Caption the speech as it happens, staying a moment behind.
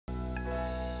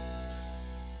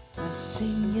I've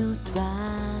seen you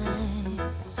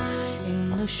twice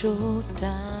in a short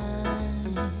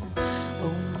time,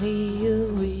 only a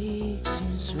week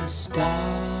since we started.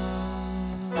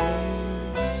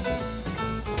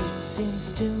 It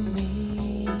seems to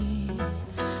me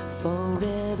for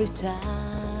every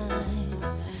time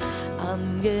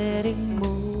I'm getting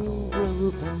more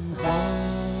open hearted.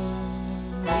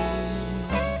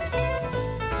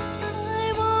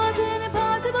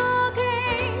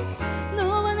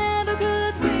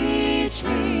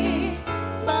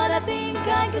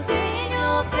 I can see in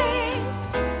your face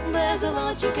there's a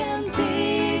lot you can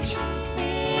teach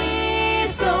me.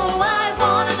 So I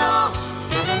wanna know,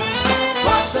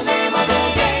 what's the name of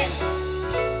the game?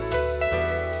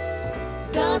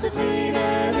 Does it mean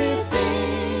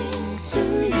anything to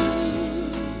you?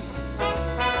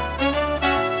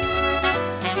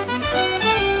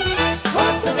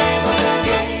 What's the name of the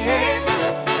game?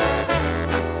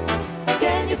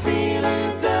 Can you feel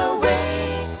it the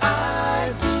way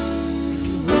I do?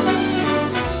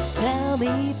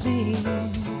 Me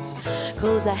please,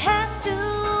 'cause I had to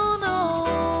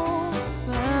know.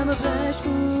 I'm a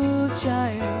bashful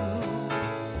child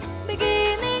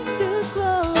beginning to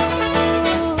grow,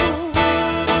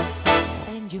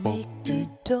 and you make me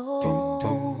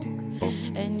dull,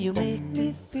 and you make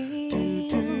me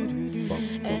feel,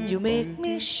 and you make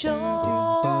me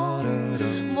show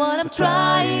what I'm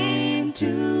trying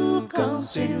to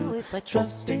conceal. If I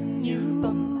trust in you,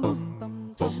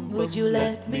 would you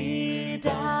let me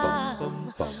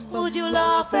down? Would you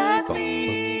laugh at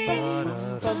me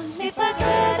if I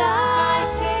said I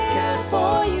care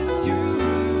for you?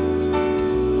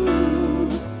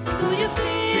 Could you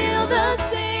feel the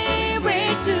same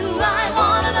way too? I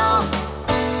wanna know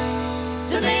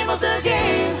the name of the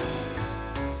game.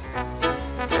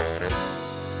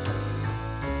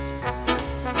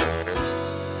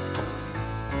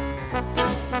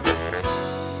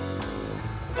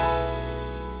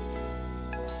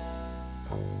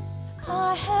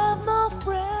 I have no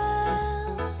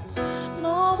friends,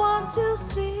 no one to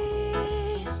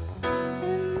see,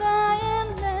 and I am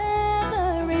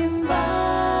never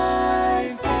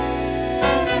invited.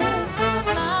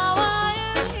 Now I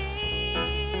am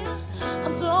here,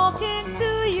 I'm talking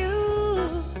to you,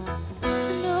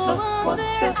 no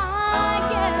wonder I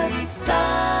get excited.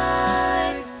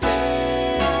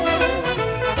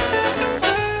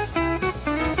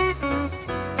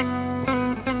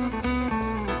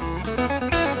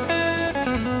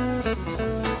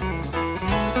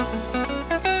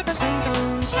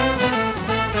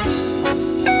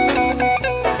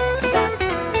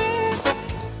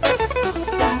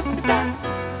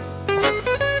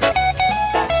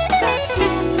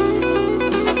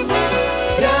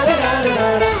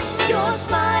 Your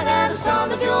smile and the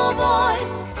sound of your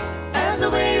voice, and the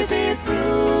way you see it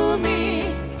through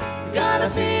me. Got a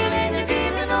feeling you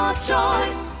give me no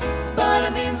choice, but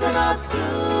it means a lot to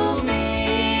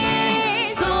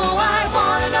me. So I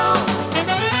wanna know,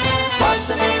 what's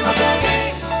the name of the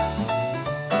game?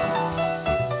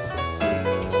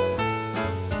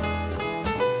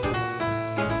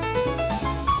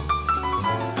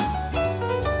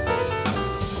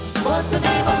 What's the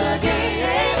name of the game?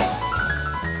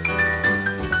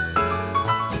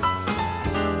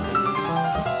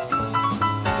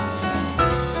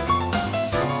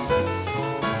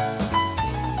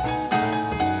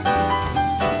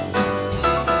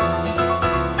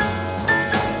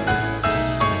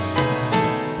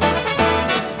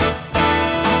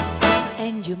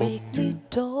 And you make me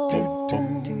dull,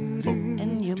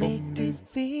 and you make me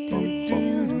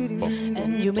feel,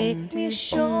 and you make me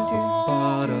show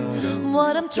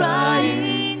what I'm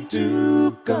trying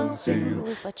to conceal.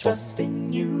 If I trust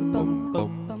in you,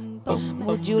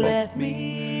 would you let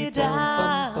me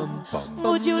down?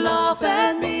 Would you laugh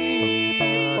at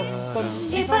me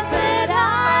if I said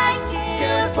I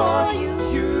care for you?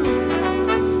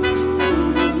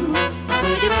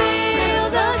 Would you feel